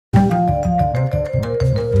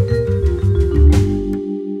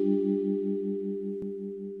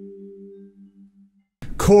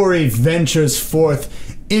Corey ventures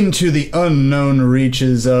forth into the unknown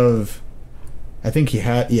reaches of... I think he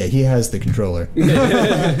has the controller.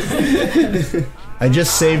 I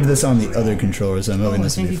just saved this on the other controller, so I'm hoping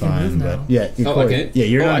this will be fine. But yeah, okay. Yeah,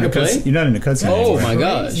 you're not in a cutscene. Oh my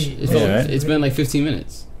gosh! It's been like 15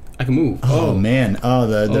 minutes. I can move. Oh man! Oh,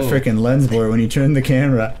 the freaking lens blur when you turn the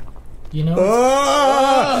camera. You know.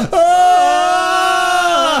 That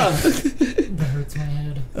hurts my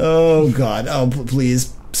head. Oh god! Oh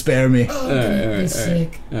please spare me. Alright,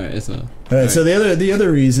 sick. Alright, it's not. Alright, so the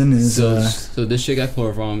other reason is so this shit got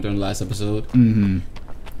chloroformed during the last episode. Mm-hmm.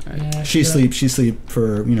 Right. Yeah, she sleep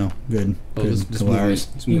for good couple hours.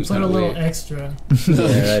 You put a little extra.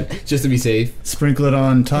 Yeah, right. Just to be safe. Sprinkle it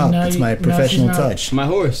on top. It's my professional touch. My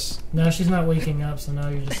horse. Now she's not waking up, so now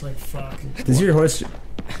you're just like fuck. Does your horse?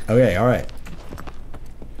 Okay, all right.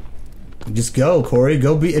 Just go, Corey.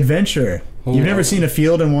 Go be adventurer. You've never seen a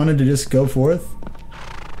field and wanted to just go forth?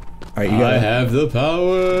 All right, I have the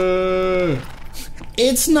power.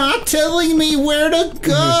 It's not telling me where to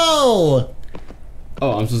go.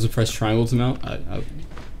 Oh, I'm supposed to press triangle to mount?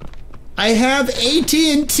 I have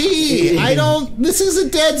AT&T. I don't... This is a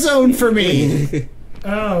dead zone for me.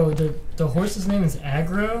 Oh, the horse's name is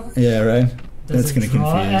Aggro? Yeah, right? That's going to confuse.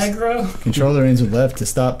 Aggro? Control the reins with left to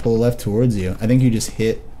stop, pull left towards you. I think you just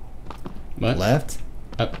hit left.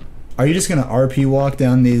 Are you just going to RP walk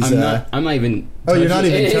down these... I'm not even... Oh, you're not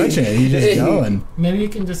even touching it. You're just going. Maybe you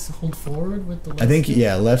can just hold forward with the left I think, stick?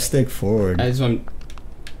 yeah, left stick forward.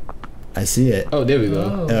 I see it. Oh, there we go.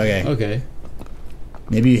 Oh. Okay. Okay.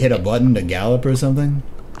 Maybe you hit a button to gallop or something?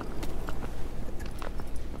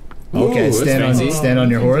 Okay, ooh, stand on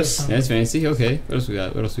your horse. Yeah, that's fancy. Okay. What else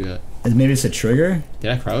we got? Maybe it's a trigger?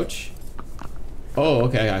 Did I crouch? Oh,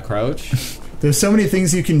 okay, I got crouch. There's so many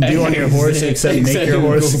things you can do on your horse except make your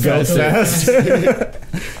horse go faster.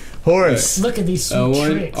 Horse. Look at these sweet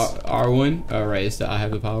tricks. R1. Alright, so I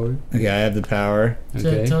have the power. Okay, I have the power. So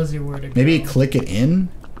it tells you where to go. Maybe click it in?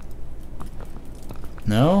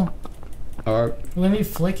 No? Let me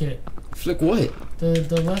flick it. Flick what?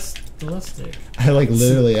 The left stick. I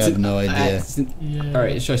literally have no idea. Yeah.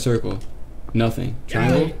 Alright, let's try circle. Nothing.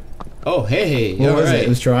 Triangle? Oh, hey. What was it? It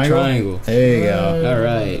was triangle? Triangle. There you go.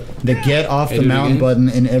 Alright. The get off the mount button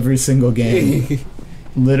in every single game.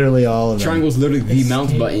 Literally all of them. Triangle's literally the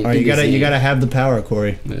mount button. Alright, you gotta have the power,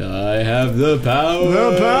 Corey. I have the power.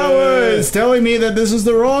 The power is telling me that this is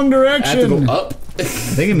the wrong direction. I have to go up? I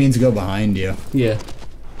think it means go behind you. Yeah.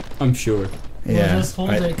 I'm sure. Yeah. Well, just hold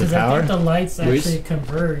it, because I think the lights actually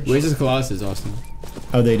converge. Where's this Colossus, Austin?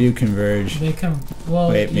 Oh, they do converge. They come. Well,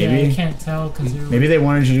 wait, maybe? Yeah, I can't tell because maybe they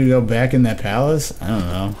wanted you to go back in that palace? I don't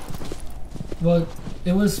know. Well,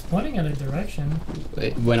 it was pointing at a direction.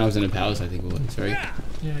 Wait, when I was in a palace, I think it was, right?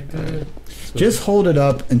 Yeah, go ahead. Just hold it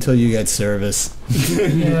up until you get service.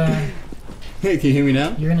 Yeah. Hey, can you hear me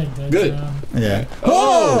now? You're in a dead zone. Yeah.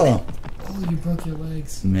 Oh! Oh, you broke your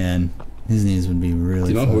legs. Man, his knees would be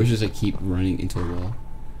really my horse just keep running into a wall?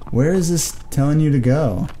 Where is this telling you to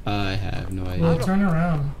go? I have no idea. Well, turn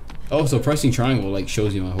around. Oh, so pressing triangle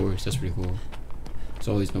shows you my horse. That's pretty cool.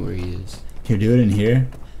 So I always know where he is. Can you do it in here?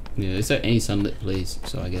 Yeah, it's at any sunlit place,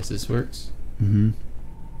 so I guess this works. Mm-hmm.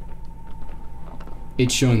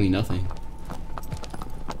 It's showing me nothing.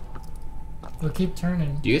 Well, keep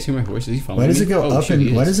turning. Do you guys hear my horse? Is he following me? Why does it go up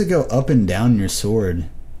and why does it go up and down your sword?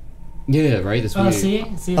 Yeah, right. That's weird. See,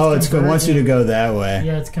 it wants you to go that way.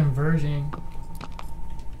 Yeah, it's converging.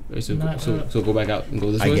 So go back out and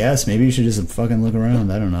go this way? I guess. Maybe you should just fucking look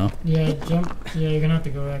around. I don't know. Yeah, jump. Yeah, you're gonna have to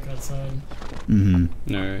go back outside.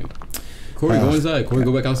 Mm-hmm. Alright. Corey, go inside. Corey,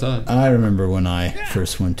 go back outside. I remember when I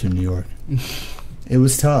first went to New York. It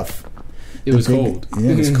was tough. It was cold.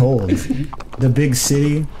 Yeah, it was cold. The big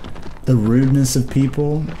city, the rudeness of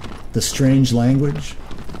people, the strange language.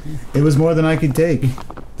 It was more than I could take.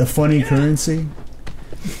 The funny currency,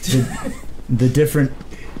 the different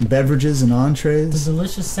beverages and entrees. The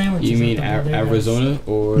delicious sandwiches. You mean Arizona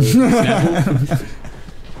or Snapple?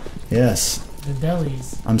 Yes. The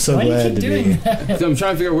delis. I'm so glad to be. I'm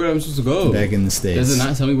trying to figure out where I'm supposed to go. Back in the States. Does it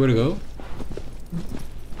not tell me where to go?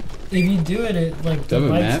 If you do it the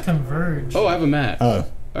lights converge. Oh, I have a map. Oh.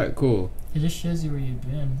 Alright, cool. It just shows you where you've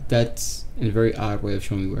been. That's a very odd way of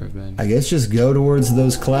showing me where I've been. I guess just go towards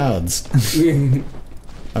those clouds.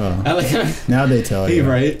 Oh. Now they tell you.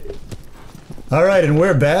 Right. Alright, and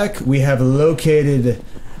we're back. We have located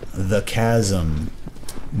the chasm.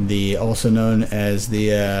 Also known as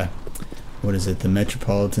the, what is it? The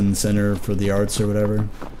Metropolitan Center for the Arts or whatever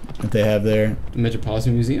that they have there. The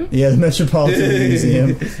Metropolitan Museum? Yeah, the Metropolitan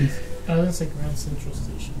Museum. That's like Grand Central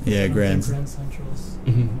Station. Yeah, Grand Central's.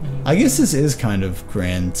 I guess this is kind of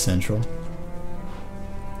Grand Central.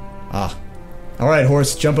 Ah. Alright,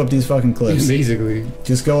 horse, jump up these fucking cliffs. Basically.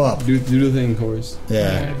 Just go up. Do the thing, horse.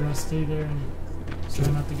 Yeah. I'm gonna stay there and try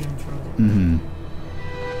not to get in trouble. Mm-hmm.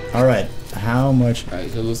 Alright, how much... Alright,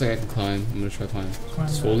 so it looks like I can climb. I'm gonna try to climb. Climb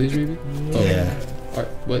Just that. hold these, maybe? Yeah.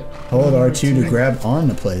 What? Hold R2 to grab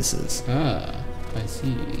onto places. Ah, I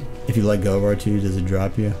see. If you let go of R2, does it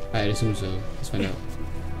drop you? I assume so. Let's find out.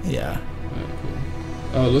 Yeah. Alright, cool.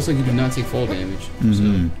 Oh, it looks like you do not take fall damage.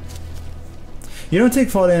 Mm-hmm. You don't take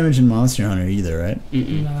fall damage in Monster Hunter either, right?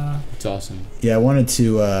 Mm-mm. Nah. It's awesome. Yeah, I wanted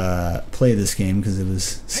to play this game because it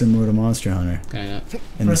was similar to Monster Hunter. Can I not? In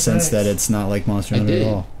the Press sense X. that it's not like Monster I Hunter did.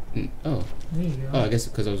 at all. Oh. There you go. Oh, I guess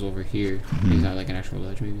because I was over here. Mhm. It's not like an actual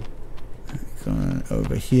ledge, maybe. Going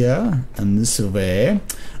over here and this way.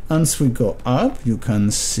 Once we go up, you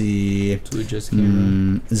can see To adjust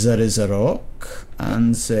camera. there is a rock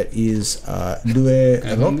and there is do Can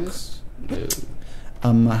I a climb rock. this?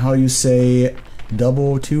 No. How you say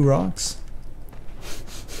double two rocks?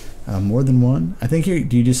 More than one? I think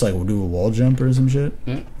do you just like do a wall jump or some shit?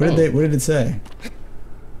 Yeah. What did it say?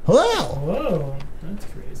 Hello! Whoa, that's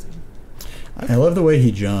crazy. I love the way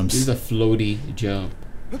he This jumps. is a floaty jump.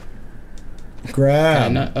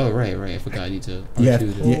 Grab. Oh, right. I forgot I need to. Yeah, R2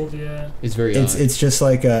 to- Yeah. Hold, yeah. It's very odd. It's just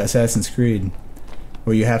like Assassin's Creed,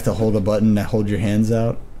 where you have to hold a button to hold your hands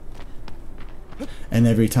out, and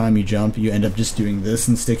every time you jump, you end up just doing this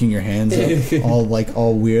and sticking your hands up,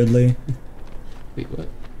 all weirdly. Wait, what?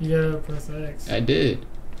 You gotta press X. I did.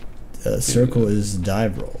 Circle is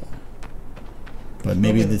dive roll, but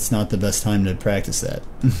maybe Okay. that's not the best time to practice that.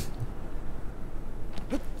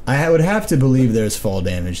 I would have to believe there's fall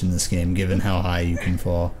damage in this game, given how high you can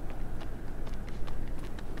fall.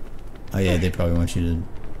 Oh yeah, they probably want you to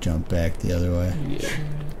jump back the other way. Yeah.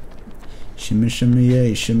 Shimmy, shimmy,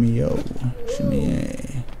 yay, shimmy, yo. Shimmy,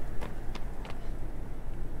 yay.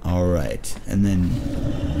 Alright, and then...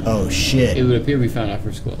 Oh, shit. It would appear we found our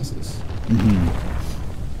first Colossus. Mm-hmm.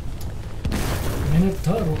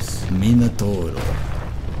 Minotauros. Minotauro.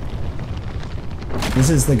 This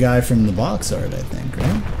is the guy from the box art, I think,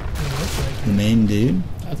 right? It looks like The main dude.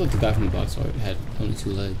 I thought the guy from the box art had only 2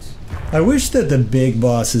 legs. I wish that the big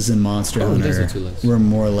bosses in Monster Oh, he does Hunter have 2 legs. were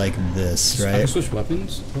more like this, I can right? switch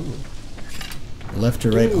weapons? Oh. Left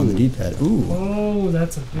to right on the Ooh. D-pad. Ooh. Oh,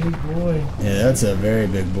 that's a big boy. Yeah, that's a very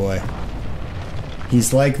big boy.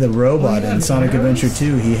 He's like the robot Oh, yeah, in Sonic arrows? Adventure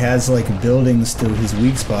 2. He has like buildings to his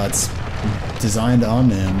weak spots designed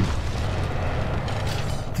onto him.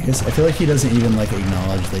 I feel like he doesn't even like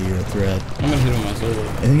acknowledge that you're a threat. I'm gonna hit him with my sword.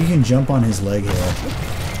 I think you can jump on his leg hair.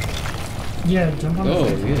 Yeah, jump on Oh,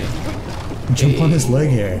 the thing. yeah. Jump on his leg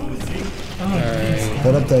hair. Oh, Alright. nice.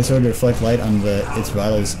 Hold up that sword to reflect light on its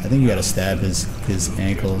vitals. I think you gotta stab his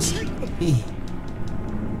ankles.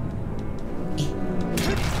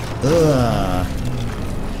 Ugh.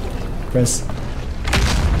 Press.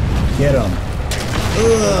 Get him.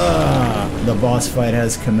 Ugh. The boss fight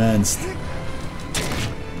has commenced.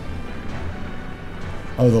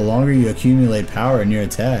 Oh, the longer you accumulate power in your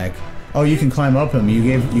attack. Oh, you can climb up him.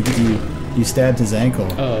 You stabbed his ankle.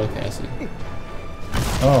 Oh, okay, I see.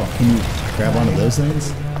 Oh, can you grab onto those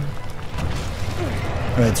things?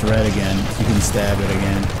 Oh, it's red again. You can stab it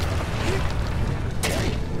again.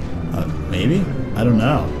 Maybe? I don't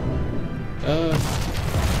know.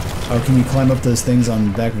 Oh, can you climb up those things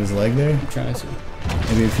on the back of his leg there? I'm trying to.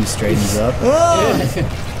 Maybe if he straightens up. Oh!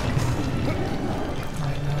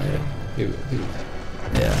 Here we go.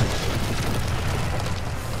 Yeah.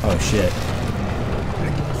 Oh shit.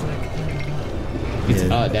 It's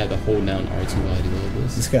Yeah. odd that to hold down R2 while I do all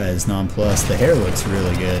this. This guy is nonplussed. The hair looks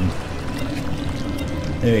really good.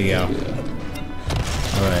 There you go.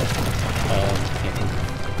 Alright.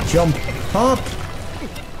 Jump! Hop!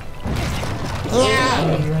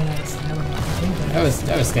 Oh, you ran out of stamina. I think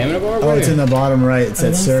That was stamina bar? Oh, it's in the bottom right. It's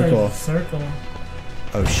that circle. Circle.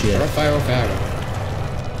 Oh shit. Fire off arrow.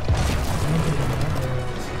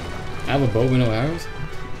 I have a bow with no arrows?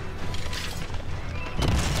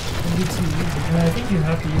 It'd be too easy. And I think you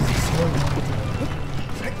have to use the sword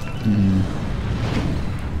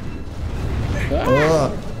now.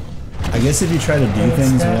 Oh. I guess if you try to do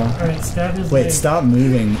things well. Alright, stab his Wait, leg. stop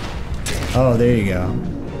moving. Oh, there you go.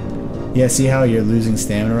 Yeah, see how you're losing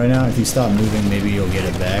stamina right now? If you stop moving, maybe you'll get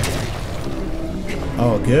it back.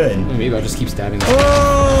 Oh, good. Maybe I'll just keep stabbing them.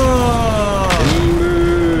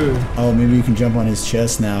 Oh, maybe you can jump on his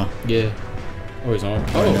chest now. Yeah. Or his arm.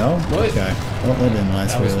 Oh, no? What? Okay. Well, that didn't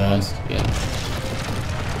last That very was long. fast. Yeah.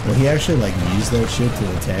 Will he actually, like, use that shit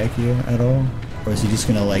to attack you at all? Or is he just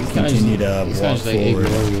gonna, like, continue to He's walk just like forward?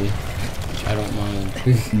 ignore me, which I don't mind.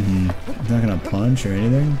 He's not gonna punch or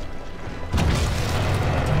anything?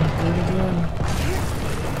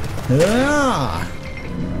 Ah!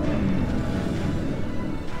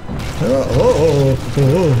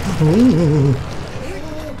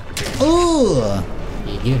 Oh!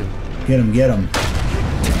 Yeah, get him. Get him, get him.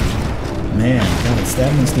 Man, God,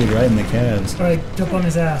 stabbing this dude right in the calves. Alright, jump on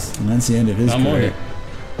his ass. And that's the end of his I'm on career. it.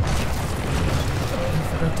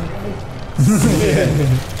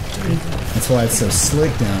 That's why it's so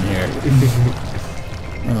slick down here.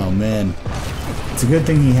 Oh man. It's a good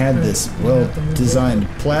thing he had this well-designed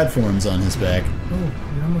platforms on his back. Oh,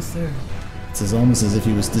 you're almost there. It's almost as if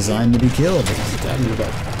he was designed to be killed. Stab me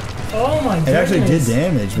about. Oh my It goodness. actually did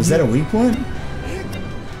damage. Was that a weak point?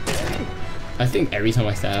 I think every time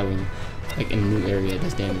I stab him, like in a new area, it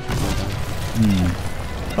does damage one time.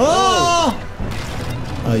 Oh!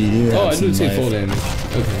 Oh, you do have Oh, I some do take life. full damage.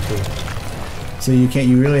 Okay, cool. So you can't.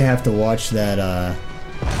 You really have to watch that.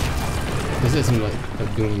 This isn't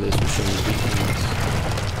like doing this or showing the weak points.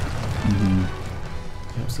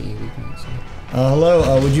 I don't see any weak points.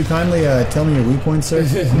 Hello. Would you kindly tell me your weak point, sir?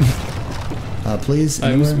 Please.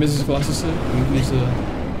 Anywhere? Mrs. Colossus,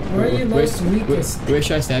 Where are you most weakest? Where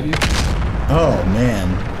should I stab you? Oh man.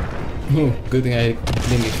 Oh, good thing I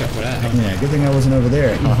didn't get cut for that. Huh? Yeah. Good thing I wasn't over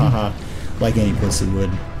there. Ha ha ha. Like any pussy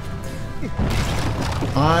would.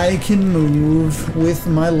 I can move with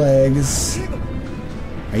my legs.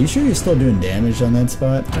 Are you sure you're still doing damage on that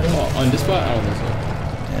spot? Oh, on this spot, I don't think so.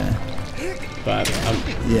 Yeah. But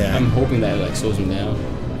Yeah. I'm hoping that it like slows him down.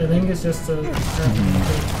 I think it's just a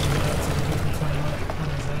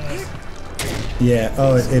Yeah.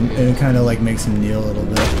 Oh, it kind of like makes him kneel a little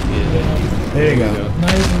bit. Yeah. There you go.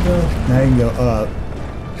 Now you can go. Now you can go up.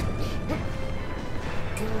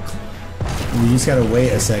 You just gotta wait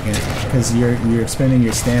a second because you're expending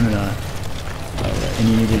your stamina, Alright. and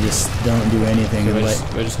you need to just don't do anything So and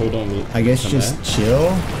I just hold on. With I guess just chill.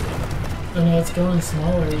 I know it's going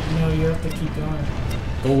smaller. You know, you have to keep going.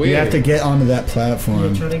 Go where? You have to get onto that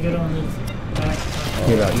platform. You try to get on the back.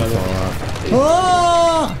 You're about to fall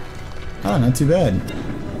off. Oh, not too bad.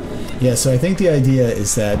 Yeah, so I think the idea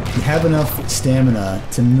is that you have enough stamina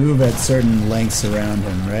to move at certain lengths around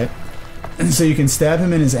him, right? And so you can stab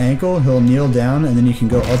him in his ankle, he'll kneel down, and then you can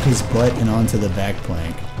go up his butt and onto the back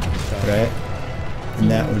plank, right? And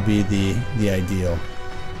that would be the ideal.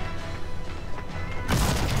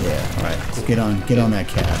 Yeah, alright. Let's get on that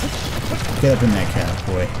calf. Get up in that calf,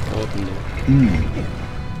 boy. Go up in there.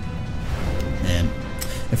 Man.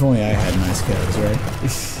 If only I had nice calves, right?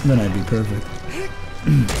 Then I'd be perfect.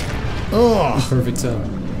 Oh! Perfect cell.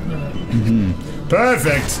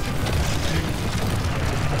 Perfect!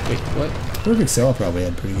 Wait, what? Perfect Cell probably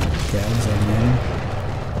had pretty good calves, I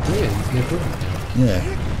Yeah, they're perfect. imagine. Yeah.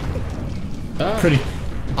 Ah. Pretty.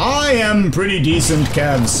 I am pretty decent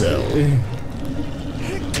calf cell.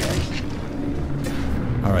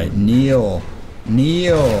 Alright, kneel.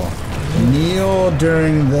 Kneel. Kneel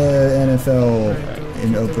during the NFL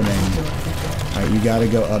in opening. Alright, you gotta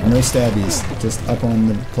go up. No stabbies. Just up on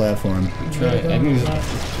the platform. Try it. I think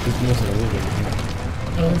it's most of the little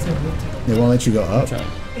bit. They won't let you go up. Try it.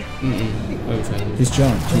 Oh, try it. Just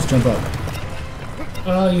jump. Just jump up.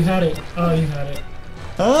 Oh, you had it. Oh, you had it.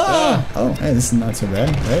 Ah! Oh, hey, this is not so bad,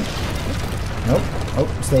 right? Nope.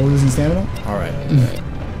 Oh, still losing stamina? Alright.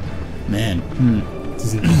 Man.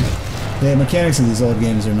 The mechanics of these old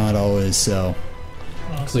games are not always so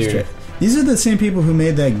Clear. These are the same people who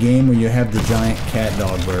made that game where you have the giant cat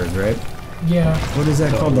dog bird, right? Yeah. What is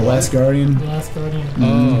that called? The Last Guardian? The Last Guardian.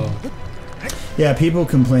 Oh. Yeah, people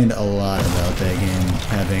complained a lot about that game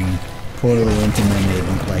having poorly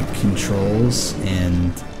implemented like controls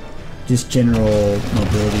and just general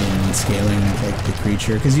mobility and scaling like the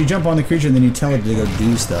creature. Because you jump on the creature and then you tell it to go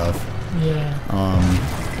do stuff. Yeah.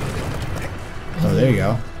 Oh, there you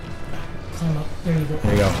go. Climb up. There you go.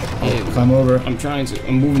 There you go. Yeah. Climb over. I'm trying to.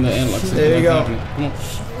 I'm moving the analog. There you go. Come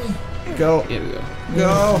on. Go. There we go.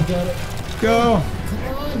 Go. You got it. Go.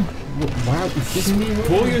 Come on. Wow. Just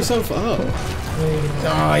pull yourself up. There you go.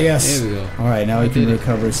 Ah, yes. There we go. Alright, now we can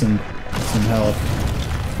recover some health.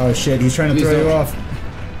 Oh shit, he's trying to throw you off.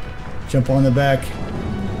 Jump on the back.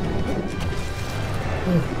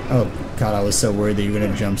 Oh god, I was so worried that you were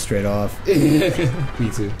gonna jump straight off. Me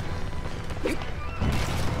too.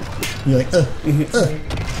 You're like, Climb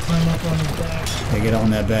up on his back. Okay, get on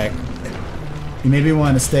that back. You maybe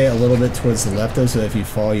want to stay a little bit towards the left though, so if you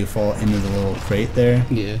fall into the little crate there.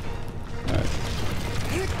 Yeah. Alright.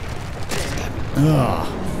 Ugh.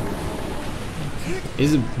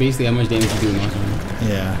 This is basically how much damage you do in Monster Hunter.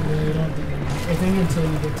 Yeah. Yeah, you don't do anything. I think until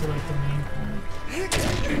you get to like the main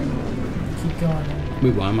point. Keep going.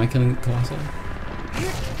 Wait, why am I killing Colossus?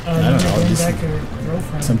 I don't know, Bring just back her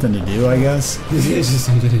girlfriend. something to do, I guess. It's just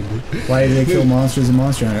something to do. Why do they kill monsters in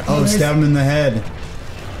Monster Hunter? Oh, there's- stab him in the head.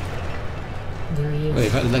 There he is. Wait,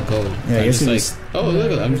 if I let go. Yeah, I guess just it like. was- Oh,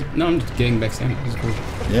 look at that. I'm just getting back stamina. It's cool.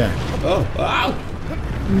 Yeah. Oh, wow!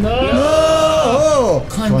 No! Oh!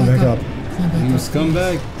 Climb Climb back back up. up. Climb back You up.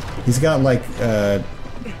 scumbag. He's got like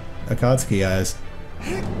Akatsuki eyes.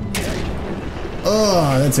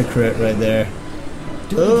 Oh, that's a crit right there.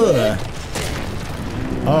 Ugh.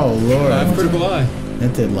 Oh I lord, have critical eye.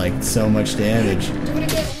 that did like so much damage. Do it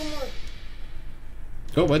again.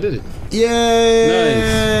 One more. Oh, I did it.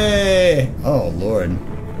 Yay! Oh lord,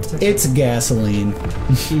 it's gasoline. I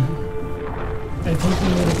think we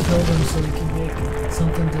would have killed him so we can make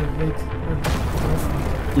something to make her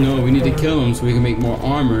girlfriend. No, we need to kill him so we can make more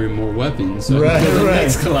armor and more weapons. So Right, I can kill the right.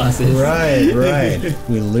 next Colossus. Right.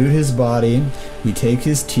 We loot his body. We take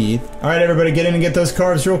his teeth. All right, everybody, get in and get those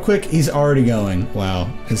carves real quick. He's already going. Wow,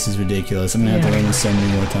 this is ridiculous. I'm gonna have to run this so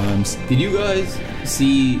many more times. Did you guys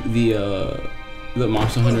see the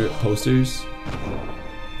Monster Hunter posters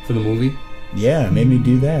for the movie? Yeah, made me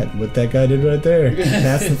do that. What that guy did right there.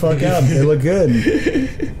 Pass the fuck out. They look good.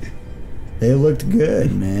 They looked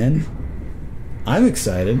good, man. I'm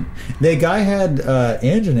excited. The guy had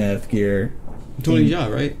Anjanath gear. Tony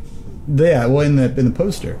Jaa, right? Yeah, well, in the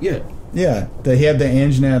poster. Yeah. Yeah, he had the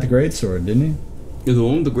Anjanath greatsword, didn't he? The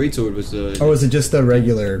one with the greatsword was Or was it just the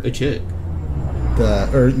regular? a chick.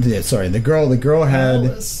 The girl. The girl had.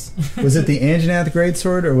 Alice. Was it the Anjanath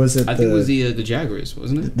greatsword or was it? I think it was the Jagras,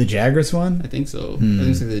 wasn't it? the Jagras one. I think so. Hmm. I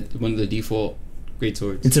think it's like one of the default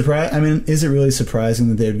greatswords. It's I mean, is it really surprising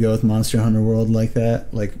that they would go with Monster Hunter World like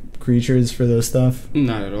that, like creatures for those stuff?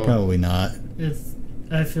 Not at all. Probably not.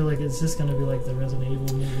 I feel like it's just gonna be like the Resident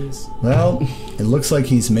Evil movies. Well, it looks like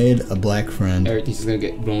he's made a black friend. Everything's just gonna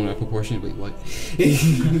get blown out of proportion. Wait, what?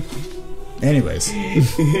 Anyways,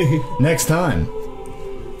 next time,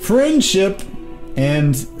 friendship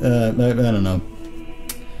and I don't know,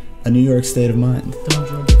 a New York state of mind. Don't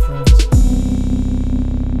drug